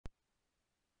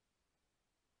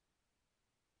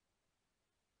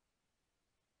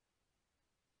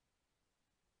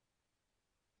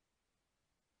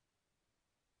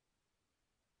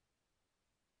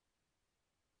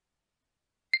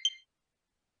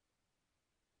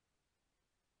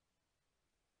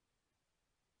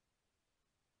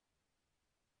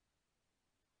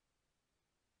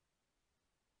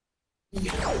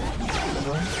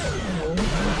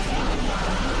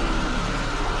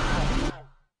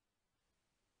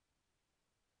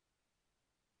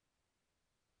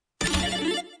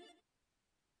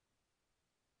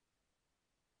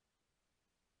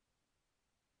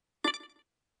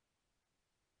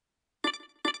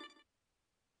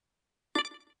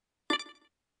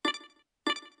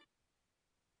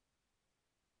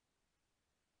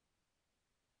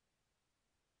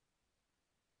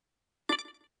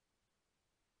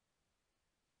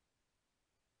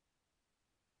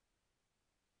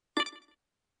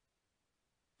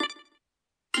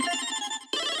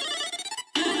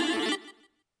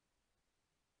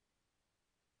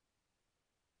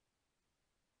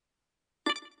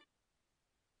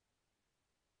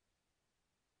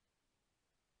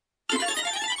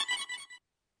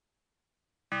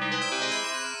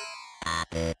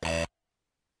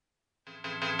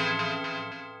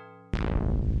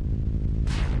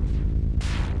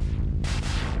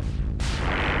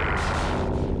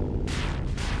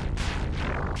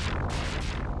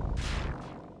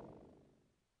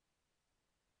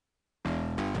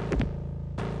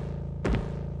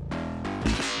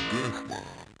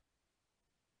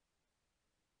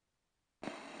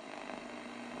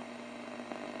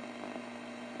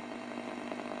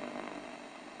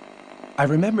I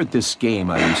remembered this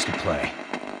game I used to play.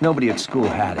 Nobody at school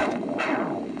had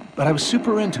it. But I was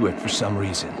super into it for some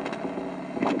reason.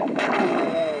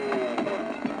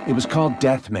 It was called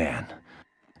Deathman.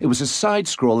 It was a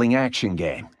side-scrolling action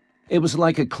game. It was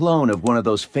like a clone of one of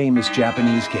those famous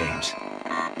Japanese games.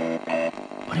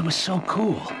 But it was so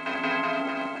cool.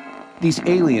 These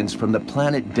aliens from the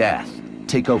planet Death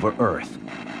take over Earth,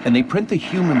 and they print the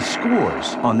human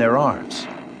scores on their arms.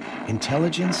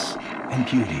 Intelligence and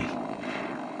beauty.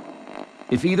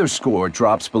 If either score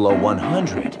drops below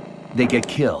 100, they get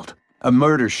killed. A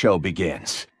murder show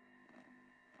begins.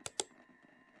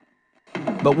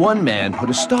 But one man put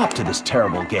a stop to this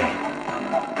terrible game.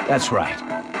 That's right,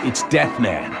 it's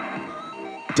Deathman.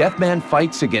 Deathman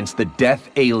fights against the Death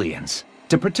aliens.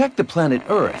 To protect the planet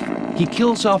Earth, he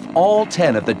kills off all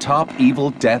 10 of the top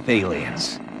evil Death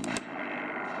aliens.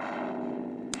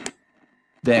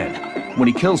 Then, when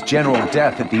he kills General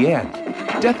Death at the end,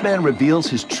 Deathman reveals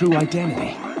his true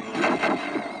identity.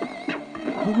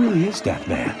 Who really is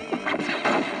Deathman?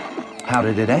 How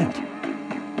did it end?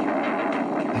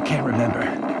 I can't remember.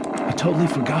 I totally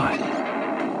forgot.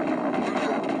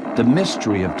 The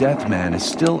mystery of Deathman is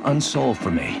still unsolved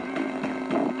for me.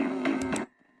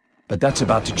 But that's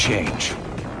about to change.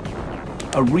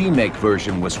 A remake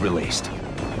version was released.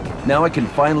 Now I can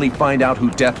finally find out who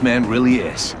Deathman really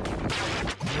is.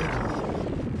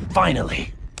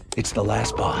 Finally! It's the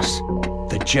last boss,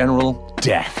 the General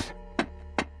Death.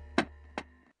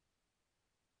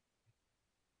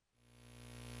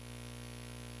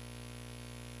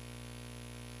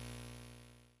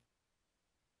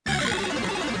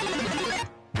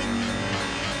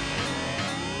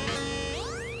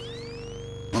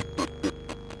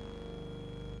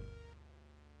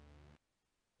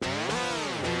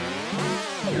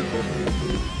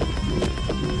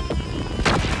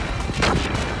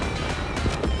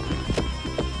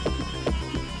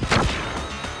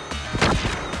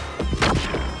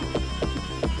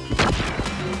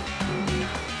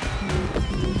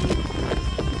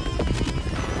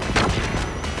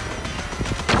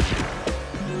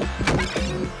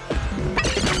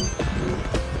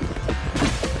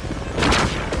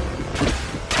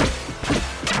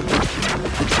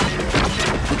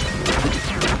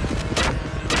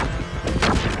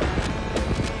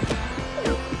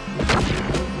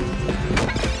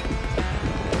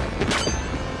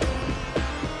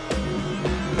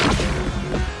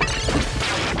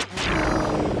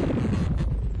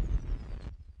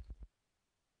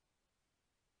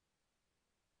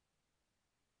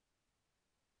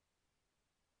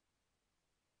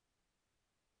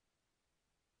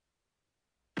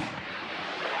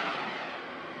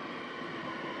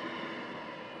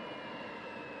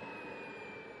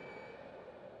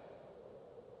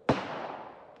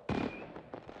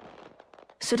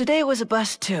 So today was a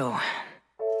bust too.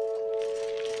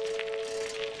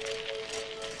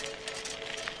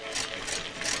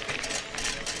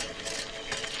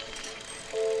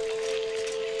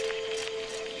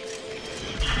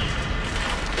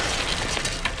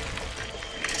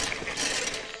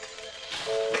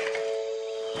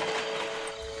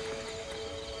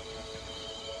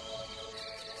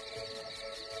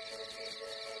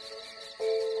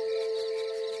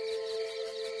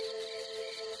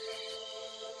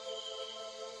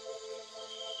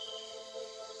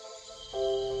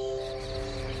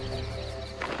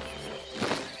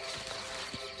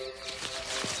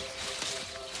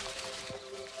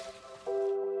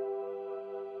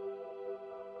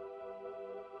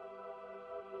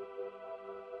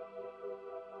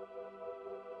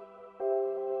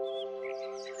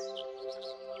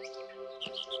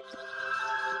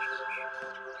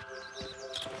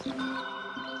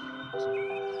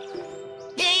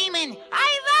 Damon, I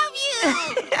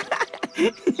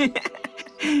love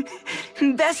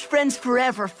you! Best friends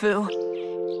forever, Fu.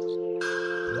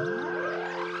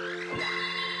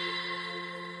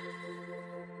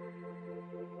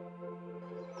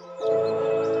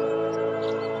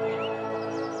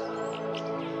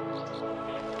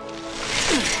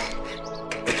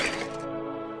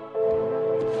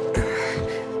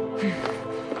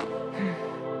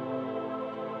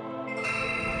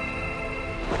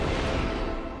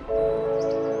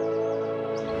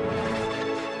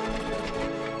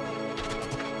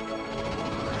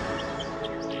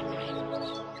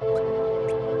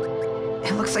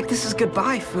 It looks like this is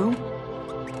goodbye, Fu.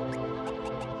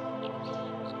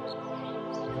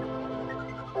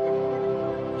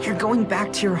 You're going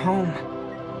back to your home.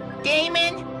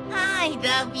 Damon, I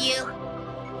love you.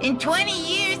 In 20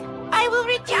 years, I will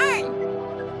return.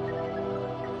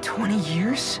 20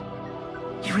 years?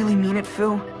 You really mean it,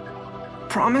 Fu?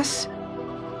 Promise?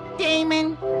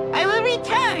 Damon, I will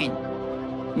return.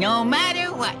 No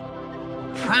matter what.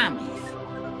 Promise.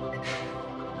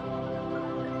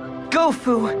 Go,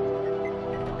 Fu!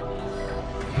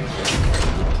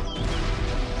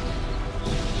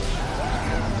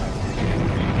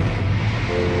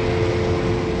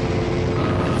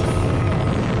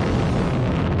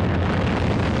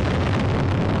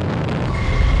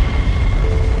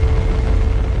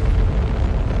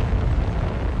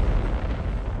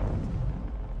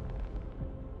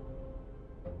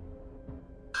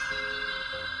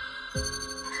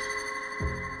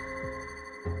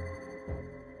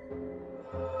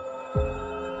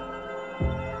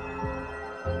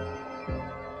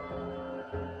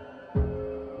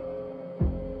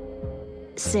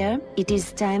 Sir, it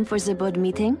is time for the board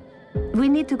meeting. We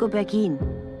need to go back in.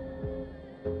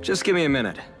 Just give me a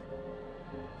minute.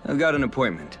 I've got an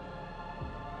appointment.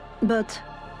 But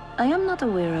I am not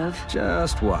aware of...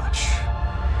 Just watch.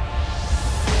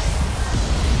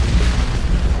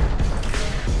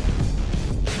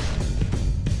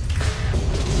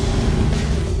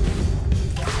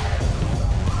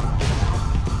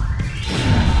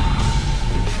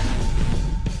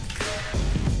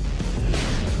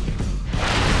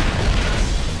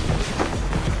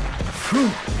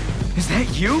 Is that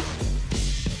you?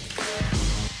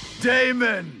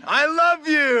 Damon, I love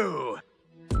you!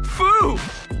 Fu!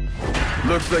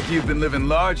 Looks like you've been living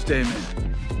large, Damon.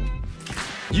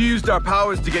 You used our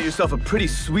powers to get yourself a pretty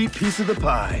sweet piece of the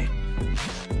pie.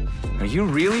 Are you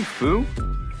really Fu?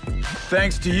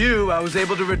 Thanks to you, I was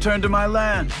able to return to my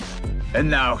land. And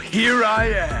now here I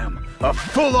am, a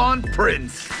full-on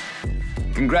prince.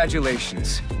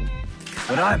 Congratulations.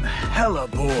 But I'm hella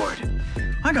bored.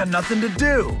 I got nothing to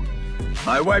do.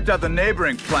 I wiped out the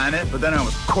neighboring planet, but then I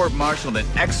was court-martialed and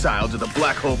exiled to the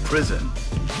Black Hole prison.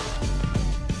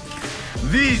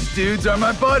 These dudes are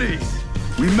my buddies.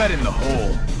 We met in the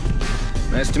hole.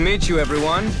 Nice to meet you,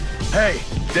 everyone. Hey,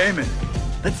 Damon,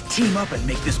 let's team up and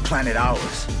make this planet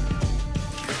ours.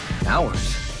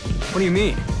 Ours? What do you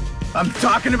mean? I'm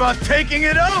talking about taking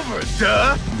it over,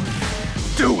 duh!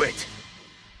 Do it!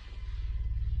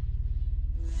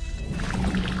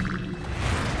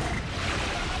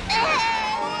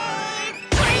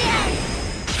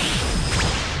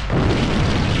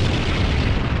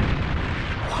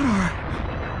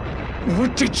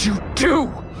 What did you do?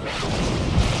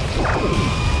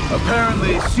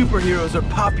 Apparently, superheroes are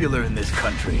popular in this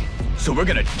country, so we're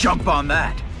gonna jump on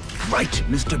that. Right,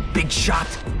 Mr. Big Shot?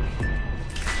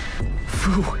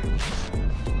 Fu,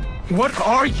 what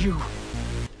are you?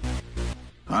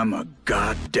 I'm a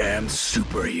goddamn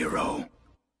superhero.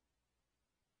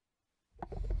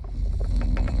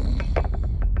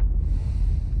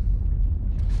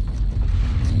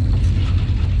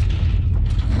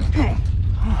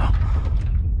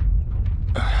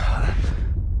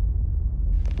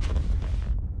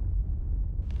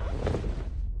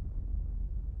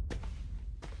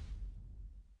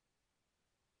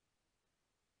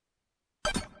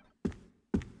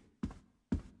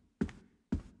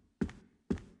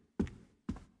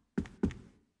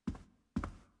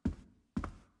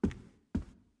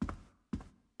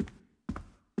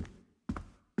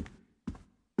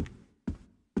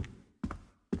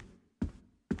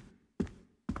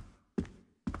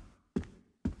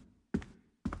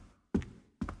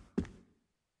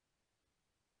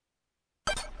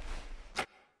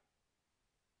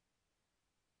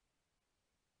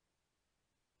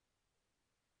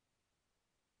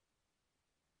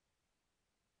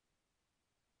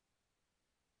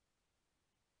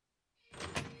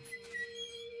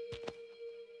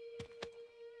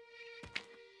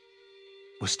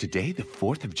 Was today the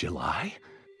 4th of July?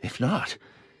 If not,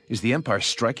 is the Empire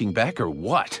striking back or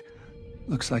what?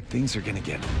 Looks like things are gonna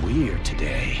get weird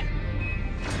today.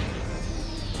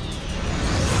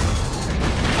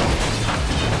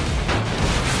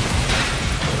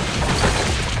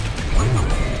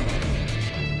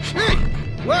 Hey,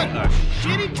 what a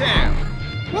shitty town.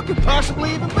 What could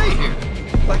possibly even be here?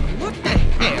 Like, what the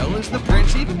hell is the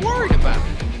prince even worried about?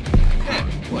 Eh,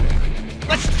 whatever.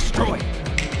 Let's destroy it.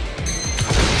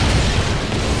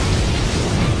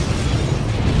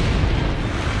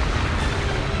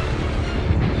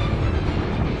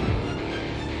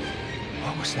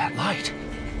 What was that light?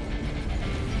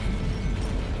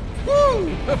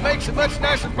 Woo! That makes a much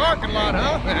nicer parking lot,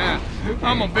 huh?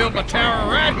 I'm gonna build my tower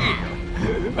right here.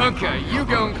 Okay, you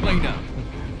go and clean up.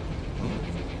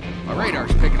 My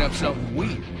radar's picking up something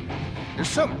weird. There's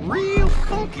something real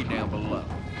funky down below.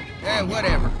 Eh,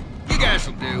 whatever. You guys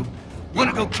will do.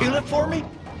 Wanna go kill it for me?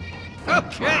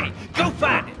 Okay, go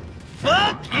find it.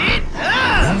 Fuck it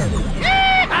up!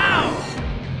 Yeehaw!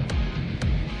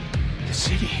 The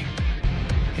city.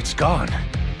 It's gone.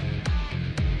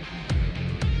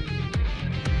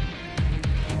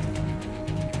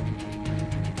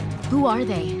 Who are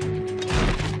they?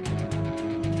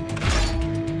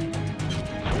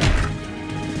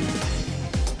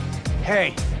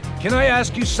 Hey, can I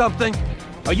ask you something?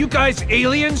 Are you guys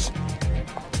aliens?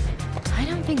 I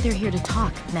don't think they're here to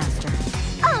talk, Master.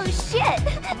 Oh shit!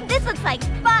 This looks like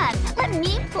fun! Let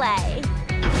me play!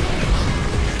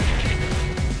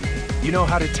 You know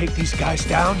how to take these guys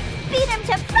down? Beat him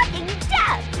to fucking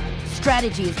death!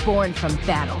 Strategy is born from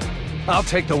battle. I'll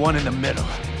take the one in the middle.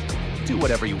 Do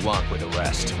whatever you want with the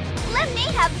rest. Let me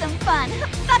have some fun!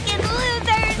 Fucking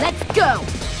losers! Let's go!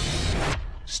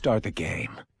 Start the game.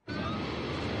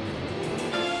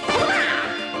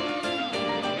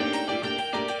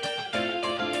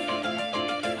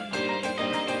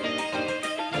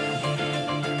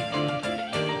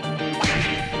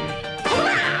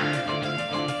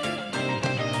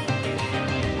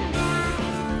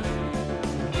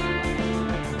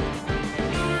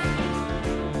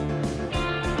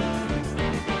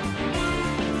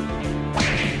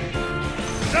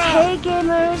 Hey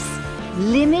gamers!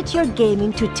 Limit your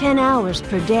gaming to 10 hours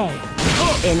per day.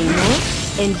 Any more,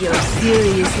 and you're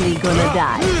seriously gonna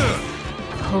die.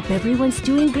 Hope everyone's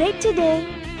doing great today.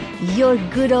 Your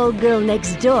good old girl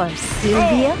next door,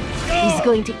 Sylvia, is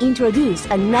going to introduce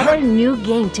another new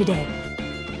game today.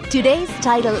 Today's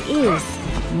title is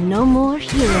No More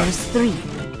Heroes 3.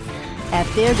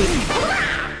 After the...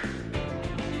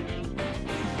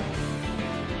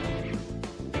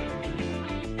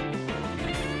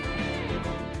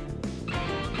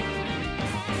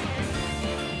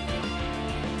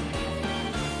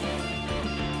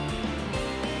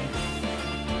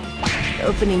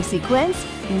 opening sequence,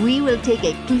 we will take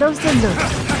a closer look.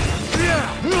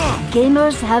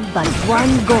 Gamers have but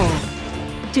one goal: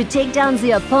 to take down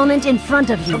the opponent in front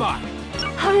of you. Come on.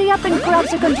 Hurry up and grab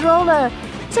the controller.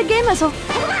 The game is so...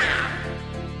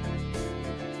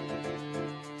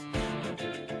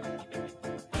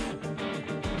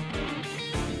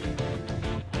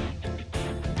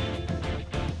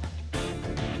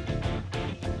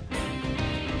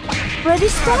 Ready,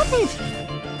 stop it!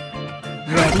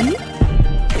 Ready?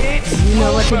 You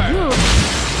know what to do.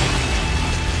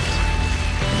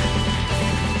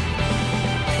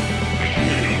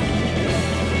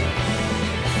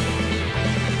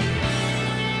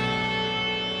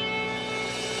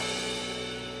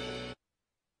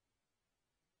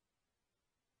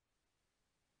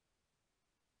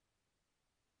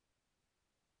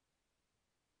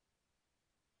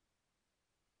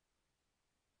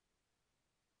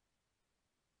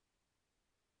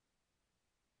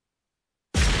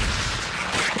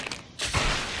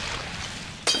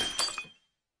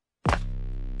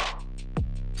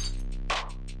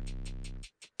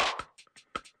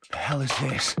 The hell is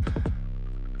this?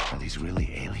 Are these really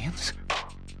aliens?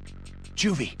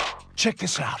 Juvie, check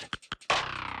this out.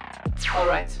 All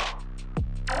right.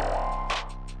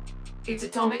 Its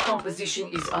atomic composition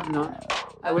is unknown.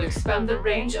 I will expand the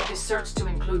range of this search to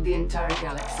include the entire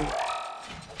galaxy.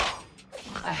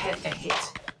 I had a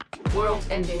hit.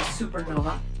 World-ending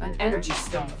supernova, an energy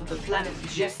stone for the planet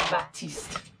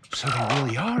Baptiste. So they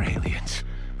really are aliens.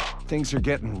 Things are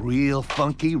getting real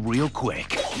funky real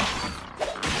quick.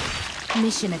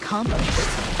 Mission accomplished.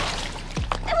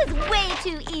 That was way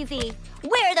too easy!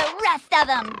 Where are the rest of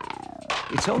them?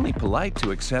 It's only polite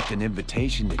to accept an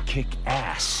invitation to kick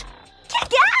ass.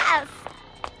 Kick ass!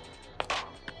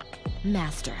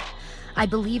 Master, I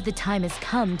believe the time has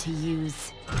come to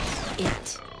use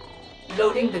it.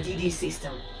 Loading the DD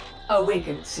system.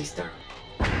 Awaken, sister.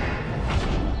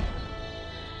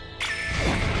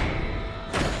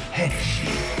 Hey.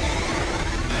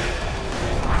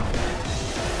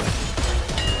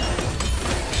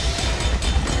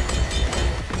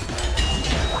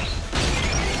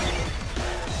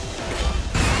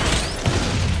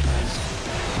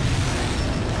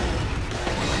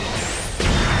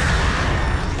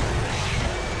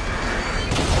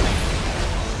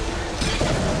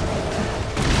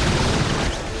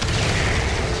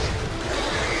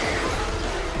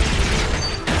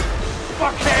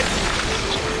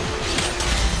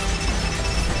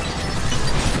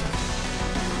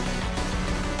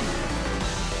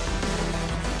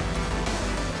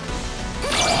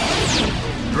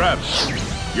 Travis,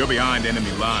 you're behind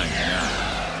enemy lines now.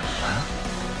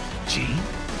 Huh? Gene?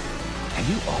 Have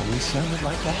you always sounded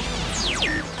like that?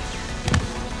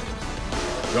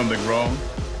 Something wrong?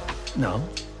 No.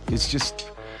 It's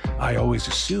just, I always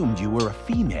assumed you were a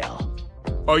female.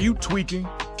 Are you tweaking?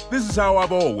 This is how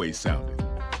I've always sounded.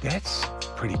 That's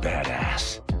pretty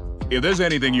badass. If there's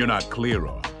anything you're not clear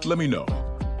on, let me know.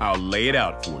 I'll lay it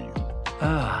out for you.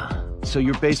 Ah, so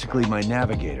you're basically my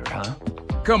navigator, huh?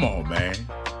 Come on, man.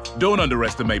 Don't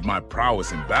underestimate my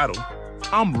prowess in battle.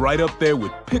 I'm right up there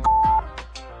with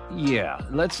Yeah,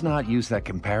 let's not use that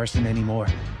comparison anymore.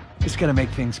 It's gonna make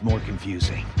things more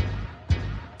confusing.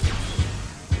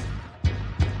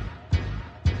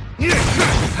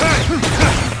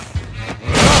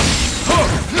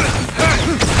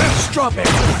 Strawberry!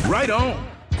 Right on!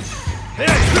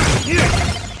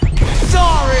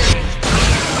 Sorry!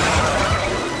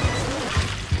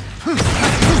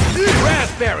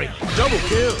 Raspberry! Double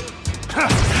kill!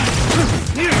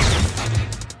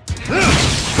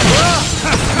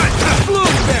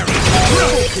 Blueberry!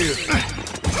 Triple kill!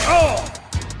 Oh!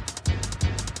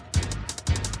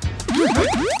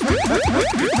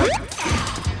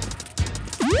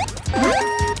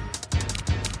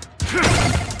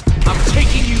 I'm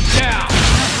taking you down!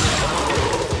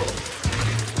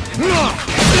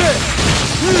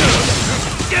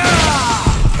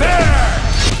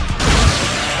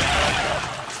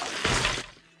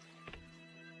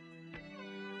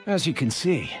 As you can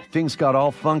see, things got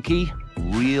all funky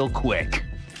real quick.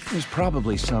 There's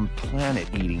probably some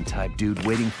planet-eating type dude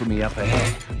waiting for me up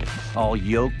ahead. All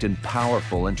yoked and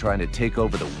powerful and trying to take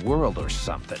over the world or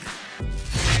something.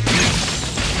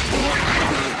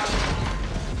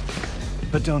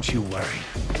 But don't you worry,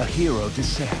 a hero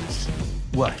descends.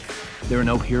 What? There are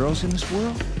no heroes in this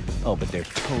world? Oh, but there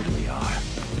totally are.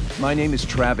 My name is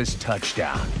Travis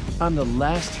Touchdown. I'm the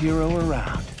last hero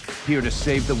around, here to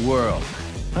save the world.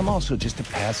 I'm also just a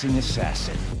passing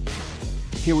assassin.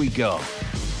 Here we go.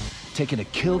 Taking a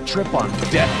kill trip on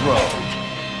Death Road.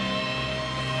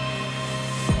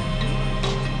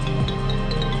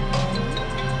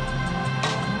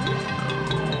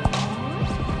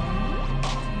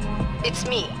 It's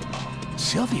me.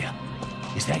 Sylvia,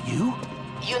 is that you?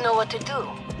 You know what to do,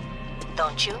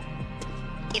 don't you?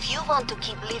 If you want to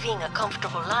keep living a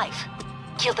comfortable life,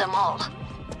 kill them all.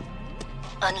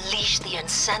 Unleash the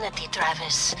insanity,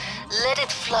 Travis. Let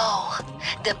it flow.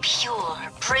 The pure,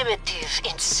 primitive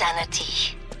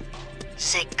insanity.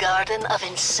 The Garden of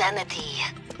Insanity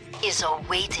is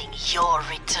awaiting your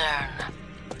return.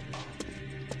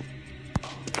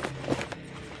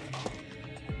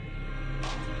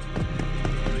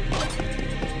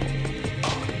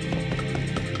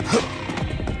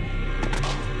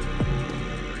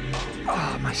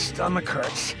 Oh, my stomach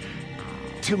hurts.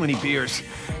 Too many beers.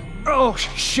 Oh,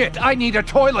 shit, I need a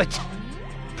toilet!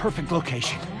 Perfect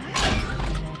location.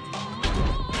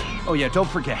 Oh yeah, don't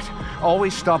forget.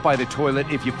 Always stop by the toilet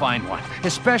if you find one,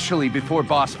 especially before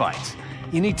boss fights.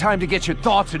 You need time to get your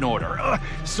thoughts in order.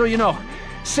 So you know,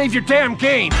 save your damn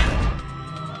game!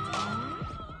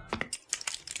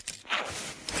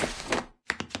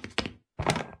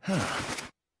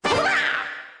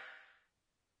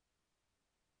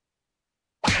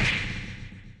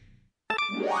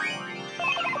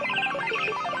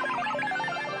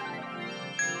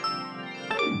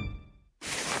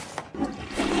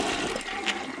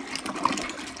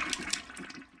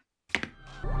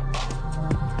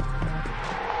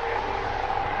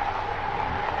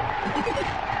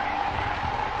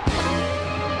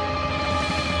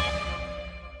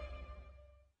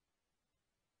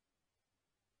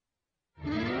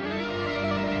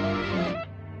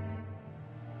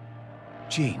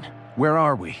 Gene, where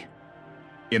are we?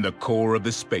 In the core of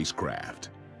the spacecraft.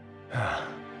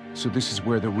 So this is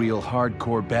where the real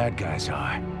hardcore bad guys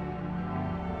are.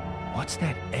 What's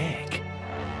that egg?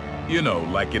 You know,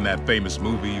 like in that famous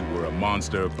movie where a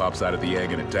monster pops out of the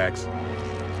egg and attacks.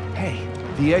 Hey,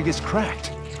 the egg is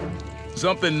cracked.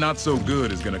 Something not so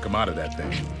good is gonna come out of that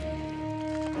thing.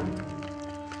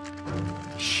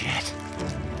 Shit.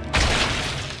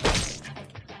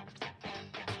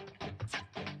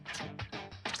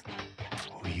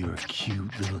 Oh, you're a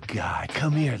cute little guy.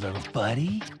 Come here, little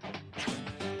buddy.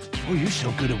 Oh, you're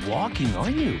so good at walking,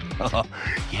 aren't you? Oh,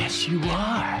 yes, you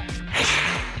are.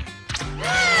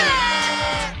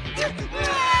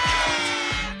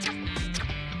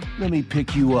 Let me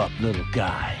pick you up, little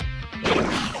guy.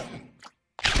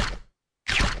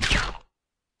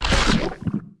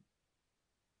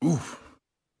 Oof.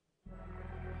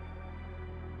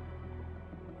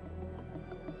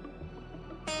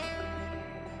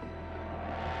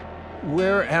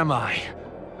 Where am I?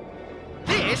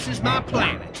 This is my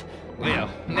planet. Well,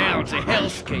 now it's a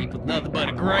hellscape with nothing but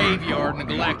a graveyard and a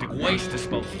galactic waste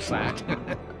disposal site.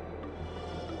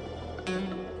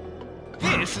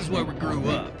 This is where we grew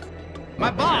up.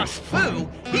 My boss, Fu,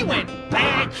 he went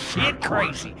bad shit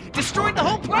crazy. Destroyed the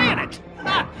whole planet.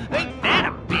 Ha! Ain't that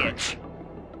a bitch?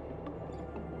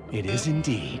 It is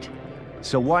indeed.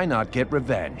 So why not get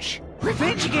revenge?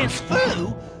 Revenge against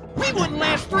Fu? We wouldn't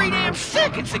last 3 damn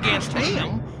seconds against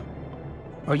him.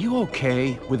 Are you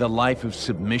okay with a life of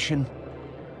submission?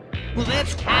 Well,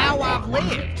 that's how I've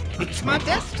lived. It's my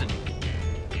destiny.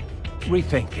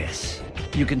 Rethink this.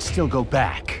 You can still go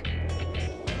back.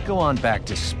 Go on back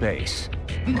to space.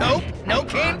 Nope, no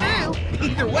can do.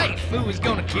 Either way, Fu is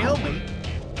gonna kill me.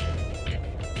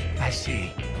 I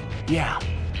see. Yeah,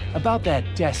 about that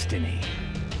destiny.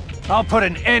 I'll put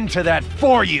an end to that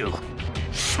for you!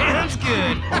 Sounds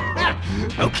good.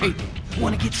 Okay, then.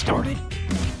 Wanna get started?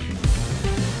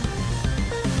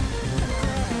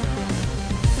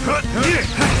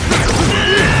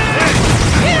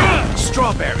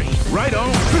 Strawberry, right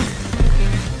on!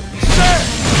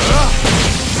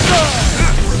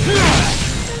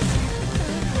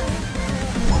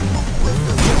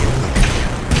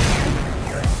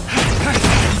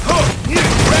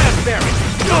 Raspberry,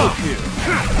 double kill!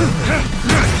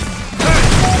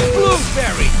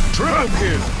 Blueberry, triple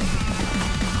kill!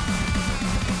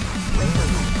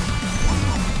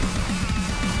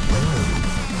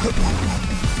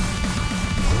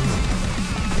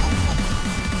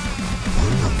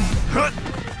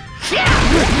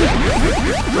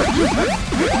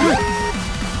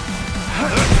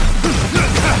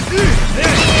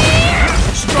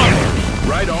 Strawberry,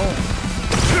 right on!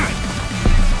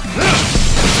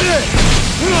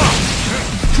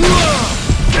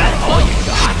 That's all you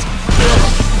got?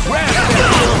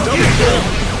 Raspberry,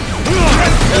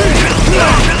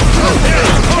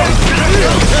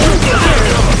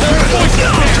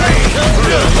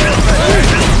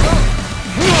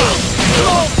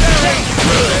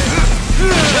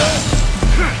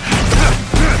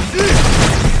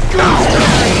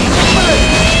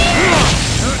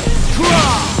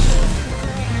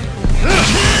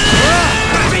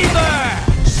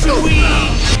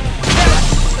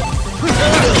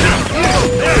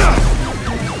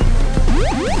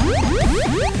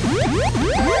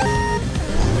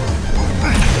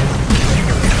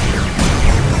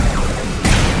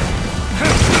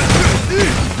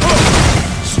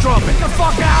 Strawberry, get the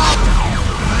fuck out!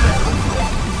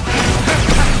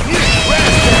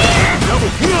 Raspberry,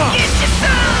 double kill!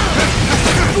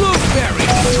 Blueberry,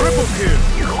 triple kill!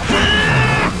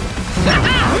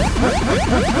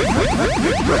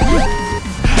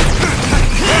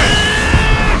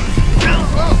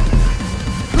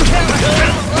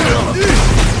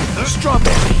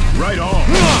 Strawberry, right on!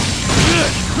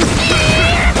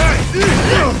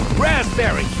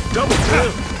 Raspberry, double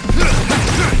kill!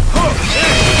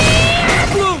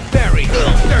 Blueberry!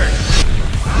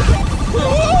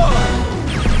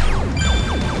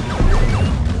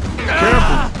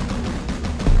 Careful!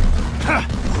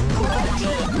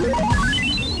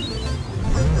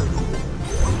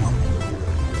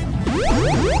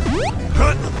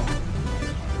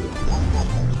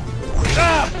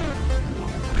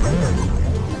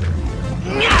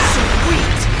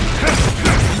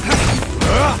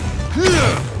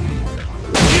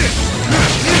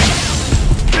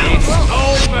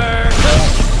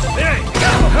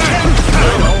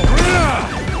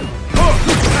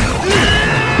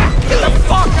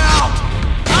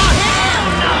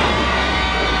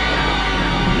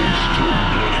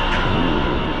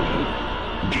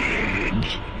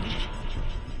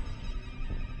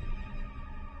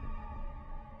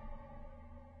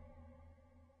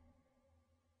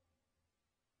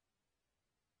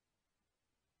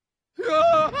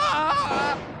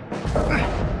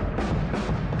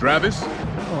 Travis?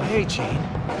 Oh, hey, Gene.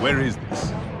 Where is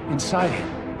this? Inside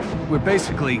him. We're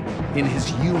basically in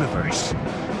his universe.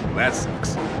 Well, that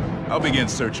sucks. I'll begin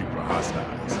searching for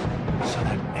hostiles. So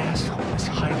that asshole is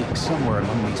hiding somewhere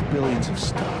among these billions of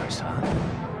stars, huh?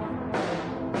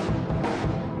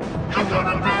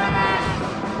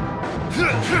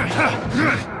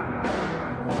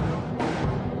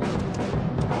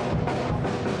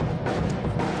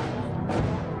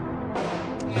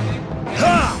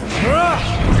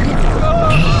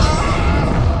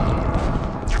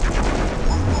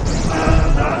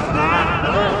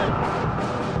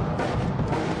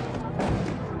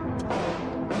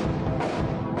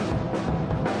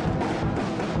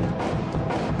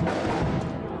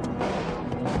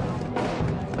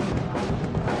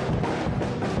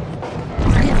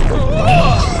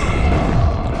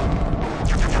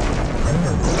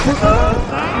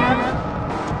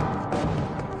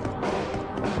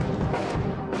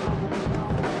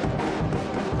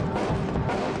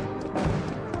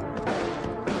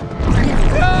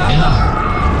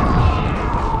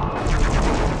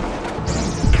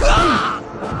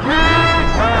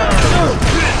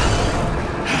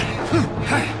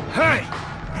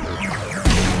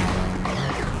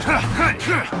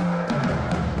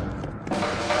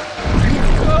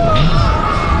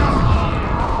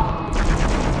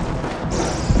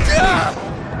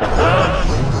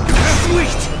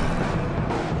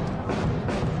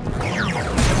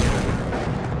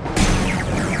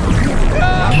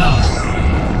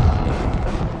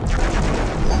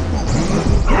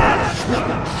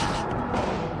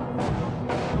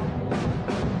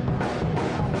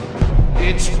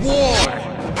 It's war!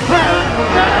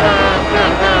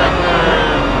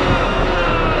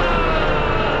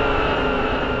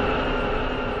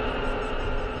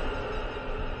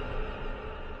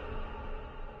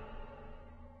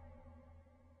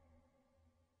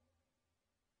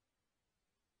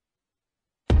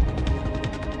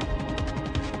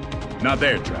 Not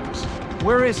there, Travis.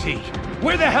 Where is he?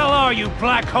 Where the hell are you,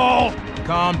 black hole?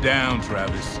 Calm down,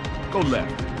 Travis. Go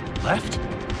left. Left?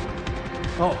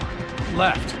 Oh,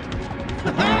 left.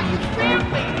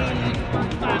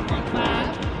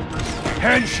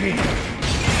 Henshin!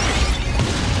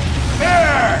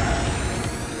 There!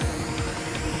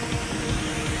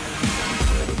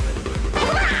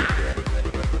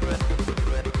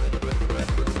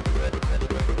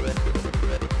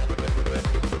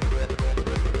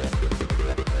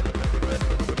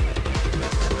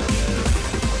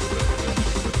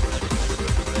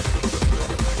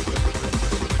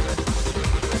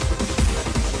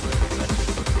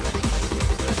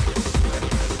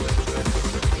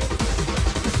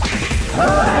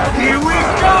 Here we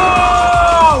go!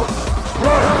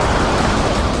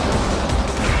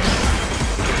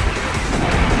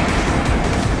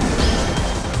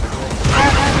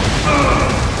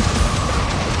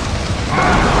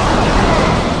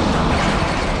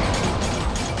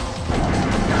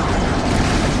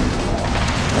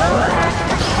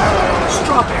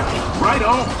 Strawberry, right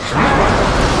on.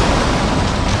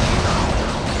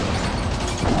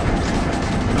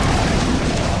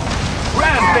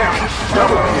 Raspberry,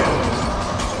 double kill.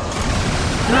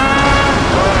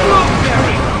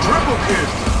 Blueberry, triple kill.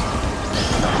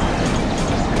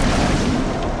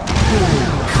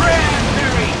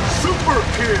 Cranberry, super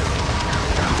kill.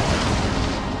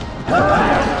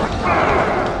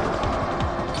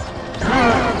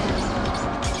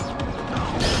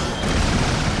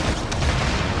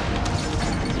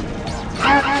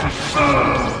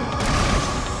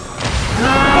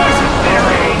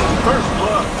 Boysenberry, first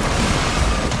blood.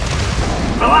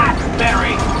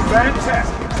 Blackberry,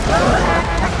 fantastic.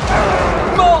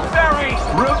 Mulberry,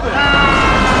 ribbon.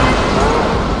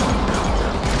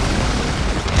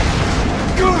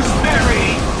 Gooseberry,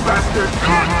 bastard.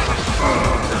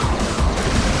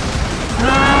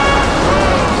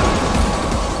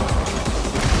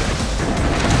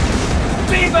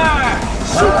 Beaver,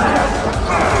 super.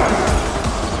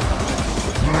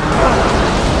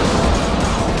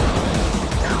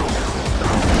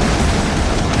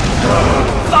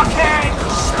 Fuckhead!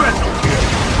 Special kill!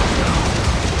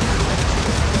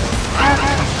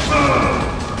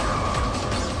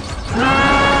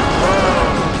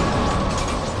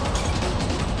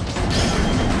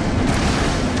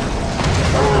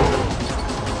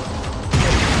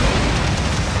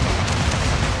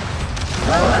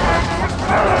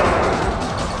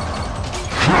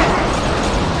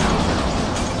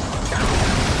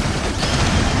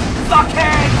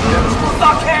 Fuckhead!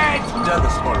 Fuckhead! Death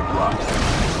is smart block.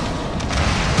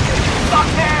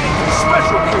 Fuckhead!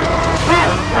 Special kill!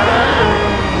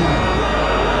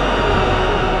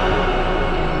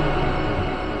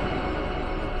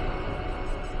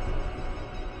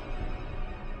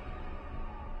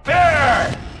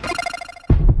 Fair!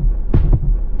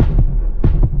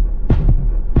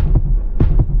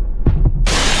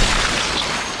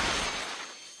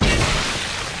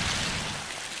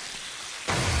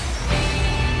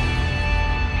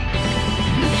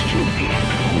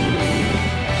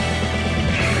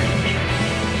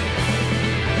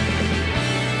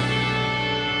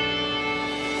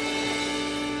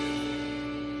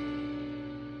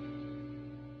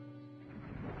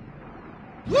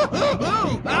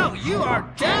 Woo-hoo-hoo! Oh, you are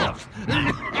tough!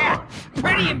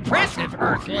 Pretty impressive,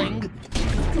 Earthling!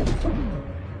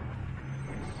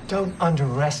 Don't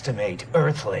underestimate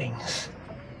Earthlings.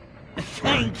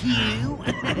 Thank you!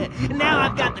 Now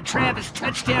I've got the Travis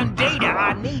touchdown data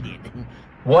I needed.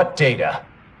 What data?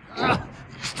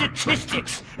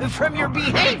 Statistics from your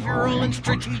behavioral and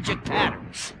strategic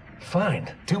patterns.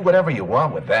 Fine, do whatever you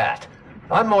want with that.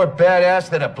 I'm more badass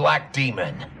than a black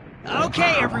demon.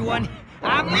 Okay, everyone.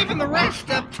 I'm leaving the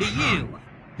rest up to you.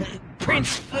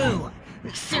 Prince Fu,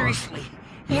 seriously,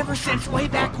 ever since way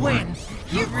back when,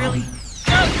 you really...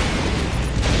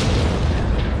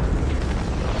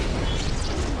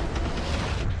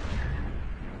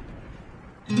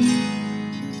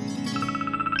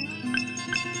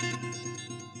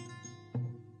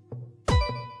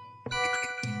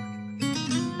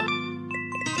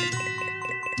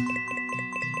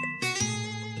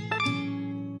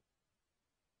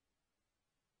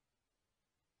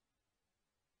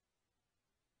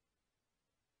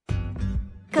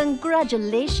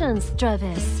 Congratulations,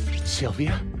 Travis.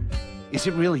 Sylvia? Is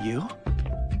it really you?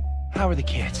 How are the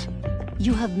kids?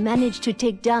 You have managed to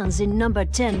take down the number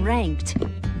 10 ranked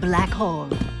Black Hole.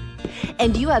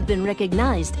 And you have been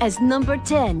recognized as number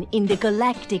 10 in the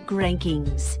Galactic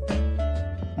Rankings.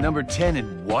 Number 10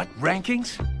 in what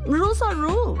rankings? Rules are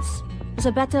rules.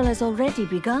 The battle has already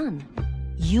begun.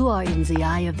 You are in the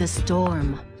eye of the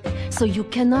storm, so you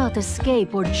cannot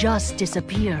escape or just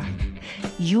disappear.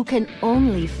 You can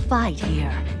only fight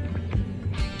here.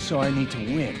 So I need to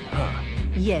win, huh?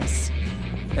 Yes.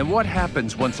 And what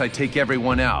happens once I take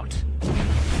everyone out?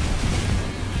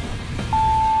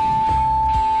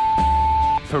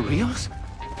 For reals?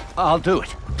 I'll do it.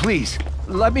 Please,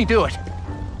 let me do it.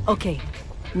 Okay.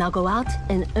 Now go out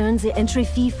and earn the entry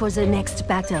fee for the next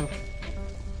battle.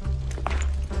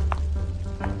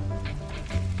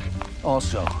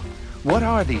 Also, what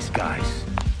are these guys?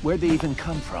 Where'd they even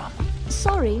come from?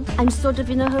 Sorry, I'm sort of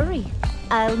in a hurry.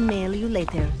 I'll mail you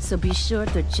later, so be sure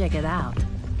to check it out.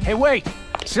 Hey, wait!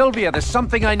 Sylvia, there's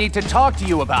something I need to talk to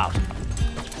you about.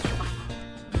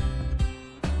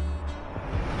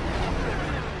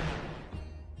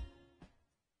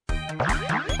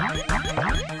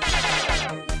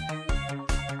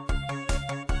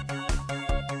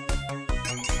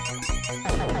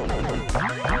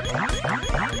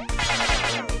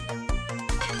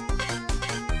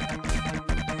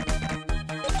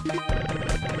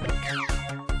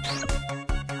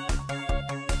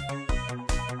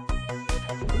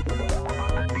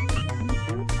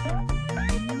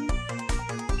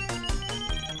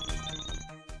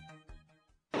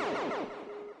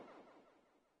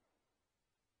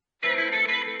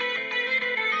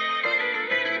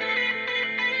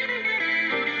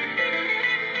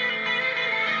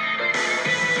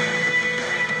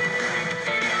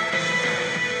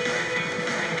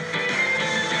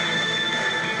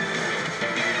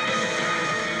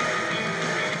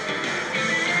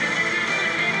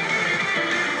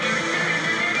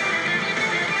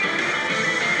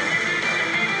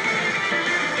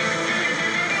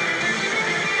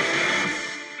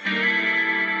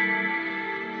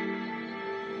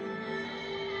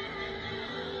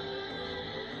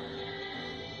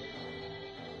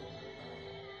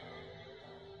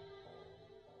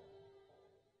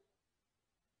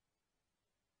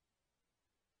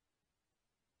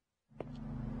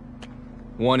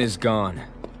 One is gone.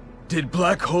 Did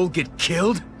Black Hole get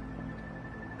killed?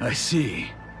 I see.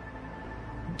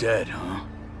 Dead, huh?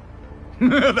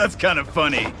 That's kind of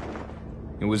funny.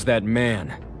 It was that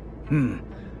man.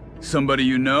 Somebody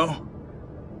you know?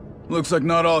 Looks like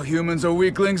not all humans are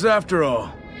weaklings after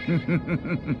all.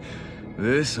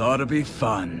 This ought to be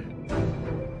fun.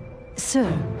 Sir,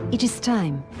 it is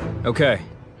time. Okay.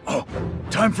 Oh,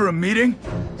 time for a meeting?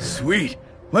 Sweet.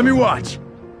 Let me watch.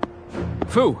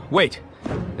 Fu, wait.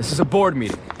 This is a board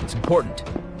meeting. It's important.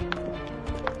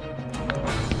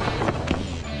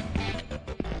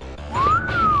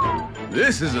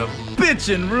 This is a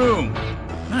bitchin' room.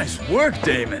 Nice work,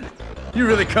 Damon. You're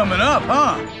really coming up,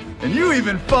 huh? And you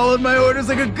even followed my orders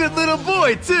like a good little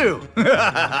boy, too.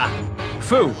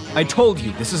 Fu, I told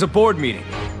you, this is a board meeting.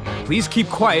 Please keep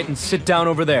quiet and sit down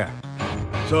over there.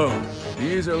 So,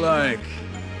 these are like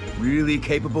really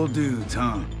capable dudes,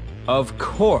 huh? Of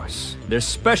course. They're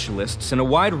specialists in a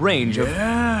wide range of...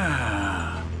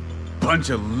 Yeah.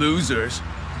 Bunch of losers.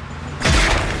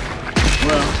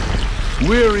 Well,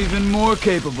 we're even more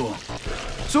capable.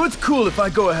 So it's cool if I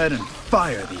go ahead and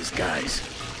fire these guys.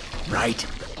 Right,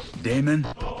 Damon?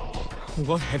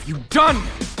 What have you done?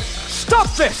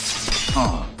 Stop this!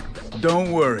 Oh,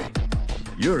 don't worry.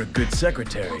 You're a good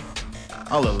secretary.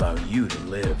 I'll allow you to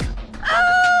live.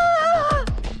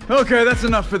 Okay, that's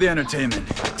enough for the entertainment.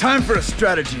 Time for a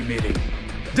strategy meeting.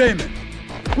 Damon,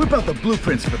 whip out the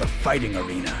blueprints for the fighting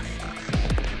arena.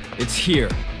 It's here.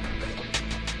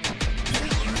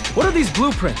 What are these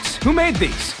blueprints? Who made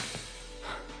these?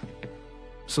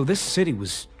 So this city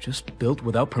was just built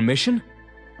without permission?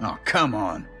 Oh, come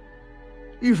on.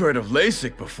 You've heard of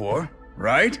LASIK before,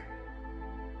 right?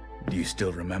 Do you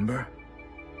still remember?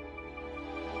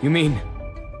 You mean...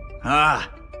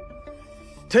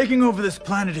 Taking over this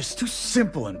planet is too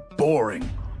simple and boring.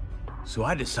 So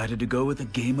I decided to go with a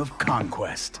game of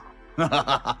conquest.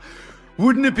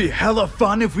 Wouldn't it be hella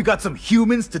fun if we got some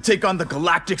humans to take on the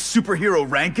Galactic Superhero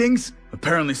Rankings?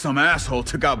 Apparently some asshole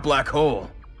took out Black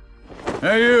Hole.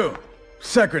 Hey you,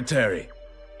 secretary.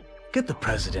 Get the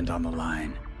president on the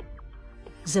line.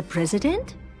 The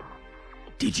president?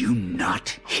 Did you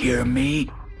not hear me?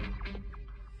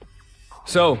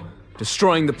 So,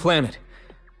 destroying the planet.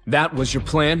 That was your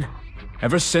plan?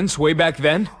 Ever since way back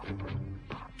then?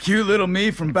 Cute little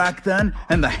me from back then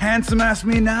and the handsome-ass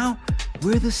me now?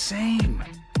 We're the same.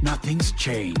 Nothing's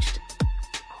changed.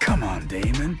 Come on,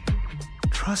 Damon.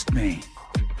 Trust me.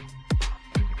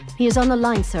 He is on the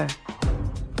line, sir.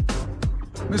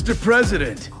 Mr.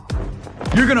 President,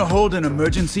 you're gonna hold an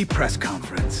emergency press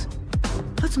conference.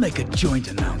 Let's make a joint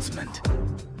announcement.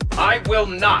 I will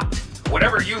not!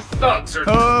 Whatever you thugs are—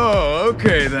 Oh,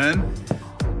 okay then.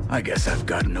 I guess I've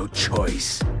got no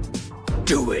choice.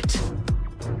 Do it.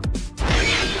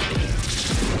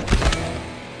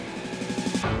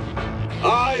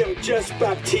 I am Jess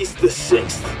Baptiste VI,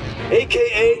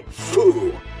 aka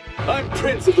Fu. I'm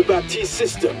Prince of the Baptiste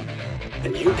system,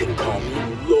 and you can call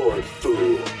me Lord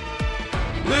Fu.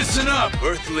 Listen up,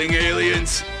 Earthling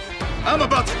aliens. I'm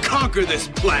about to conquer this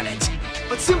planet,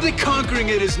 but simply conquering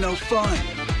it is no fun.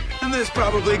 And there's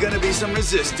probably gonna be some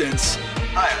resistance.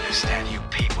 I understand you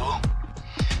people.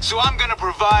 So I'm gonna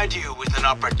provide you with an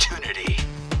opportunity.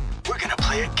 We're gonna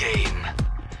play a game.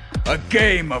 A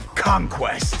game of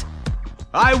conquest.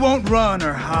 I won't run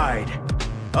or hide.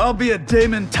 I'll be a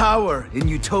Damon Tower in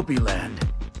Utopia Land.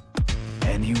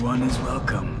 Anyone is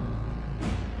welcome.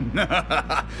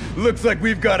 Looks like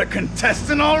we've got a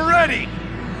contestant already!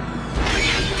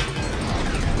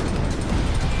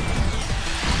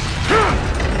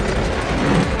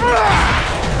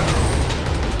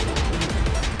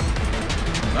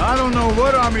 I don't know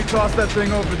what army tossed that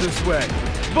thing over this way,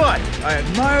 but I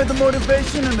admire the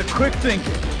motivation and the quick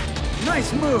thinking.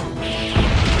 Nice move.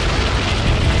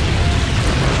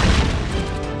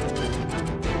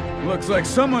 Looks like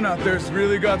someone out there's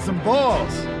really got some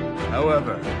balls.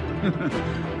 However,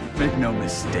 make no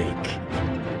mistake.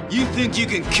 You think you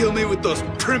can kill me with those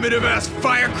primitive-ass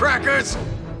firecrackers?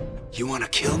 You wanna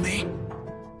kill me?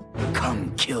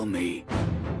 Come kill me.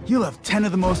 You'll have 10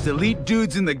 of the most elite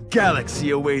dudes in the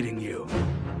galaxy awaiting you.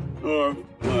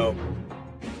 Well,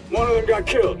 one of them got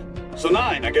killed, so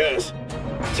 9, I guess.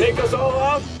 Take us all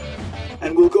out,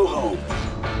 and we'll go home.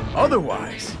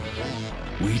 Otherwise,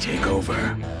 we take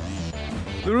over.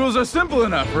 The rules are simple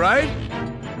enough, right?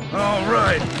 All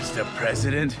right, Mr.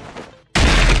 President.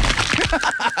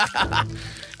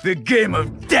 The game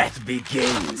of death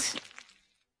begins.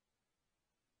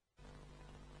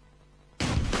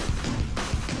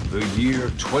 The year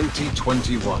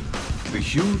 2021. The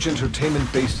huge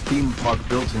entertainment-based theme park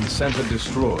built in Santa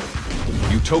Destroy,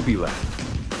 Utopia Land,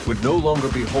 would no longer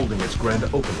be holding its grand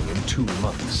opening in 2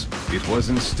 months. It was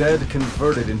instead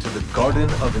converted into the Garden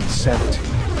of Insanity.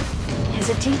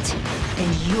 Hesitate,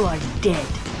 and you are dead.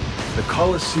 The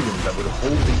Colosseum that would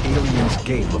hold the aliens'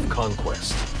 game of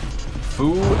conquest.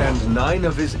 Fu and 9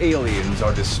 of his aliens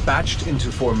are dispatched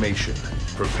into formation,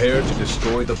 prepared to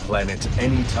destroy the planet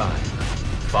anytime.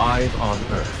 5 on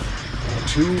Earth,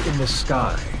 2 in the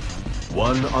sky,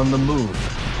 1 on the moon,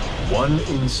 1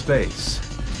 in space.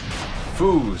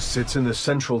 Fu sits in the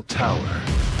central tower,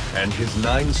 and his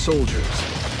 9 soldiers,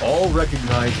 all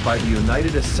recognized by the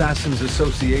United Assassins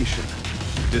Association,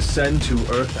 descend to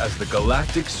Earth as the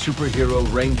Galactic Superhero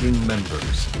Ranking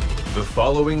members. The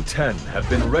following 10 have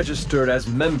been registered as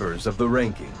members of the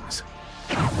rankings.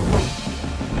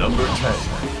 Number 10,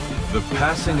 the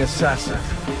Passing Assassin,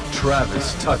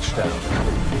 Travis Touchdown.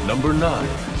 Number 9,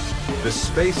 the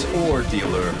Space Ore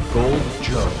Dealer, Gold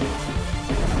Joe.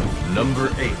 Number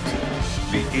 8,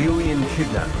 the Alien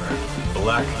Kidnapper,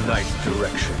 Black Knight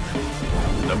Direction.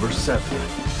 Number 7,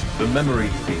 the Memory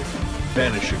Thief,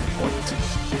 Vanishing Point.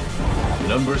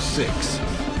 Number 6,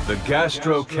 the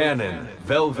Gastro Cannon,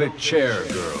 Velvet Chair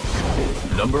Girl.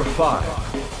 Number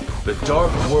 5, the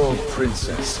Dark World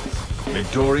Princess,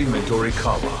 Midori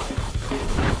Midorikawa.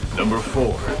 Number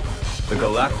 4, the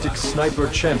Galactic Sniper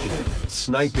Champion,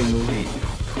 Sniping Lee.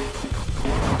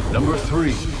 Number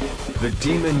 3, the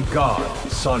Demon God,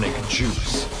 Sonic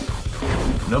Juice.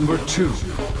 Number 2,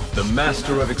 the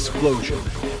Master of Explosion,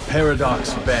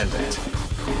 Paradox Bandit.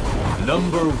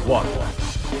 Number 1,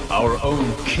 our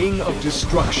own King of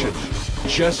Destruction,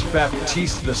 Jess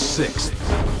Baptiste VI.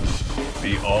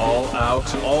 The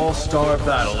all-out, all-star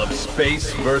battle of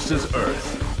space versus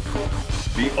Earth.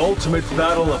 The ultimate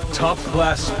battle of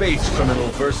top-class space criminal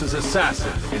versus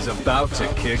assassin is about to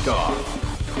kick off.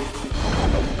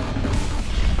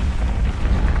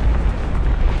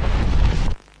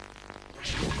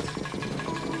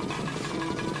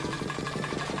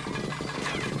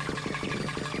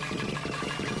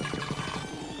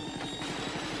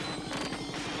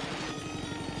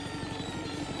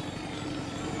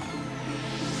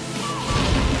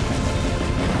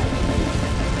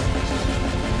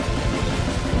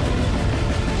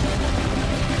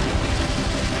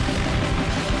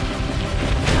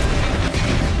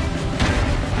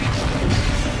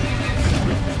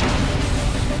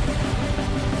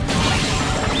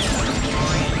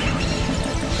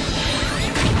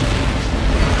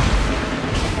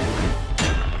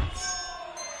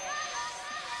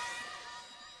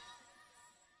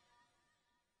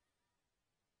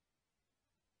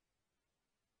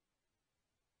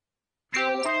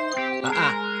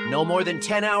 No more than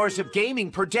 10 hours of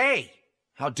gaming per day.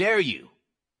 How dare you?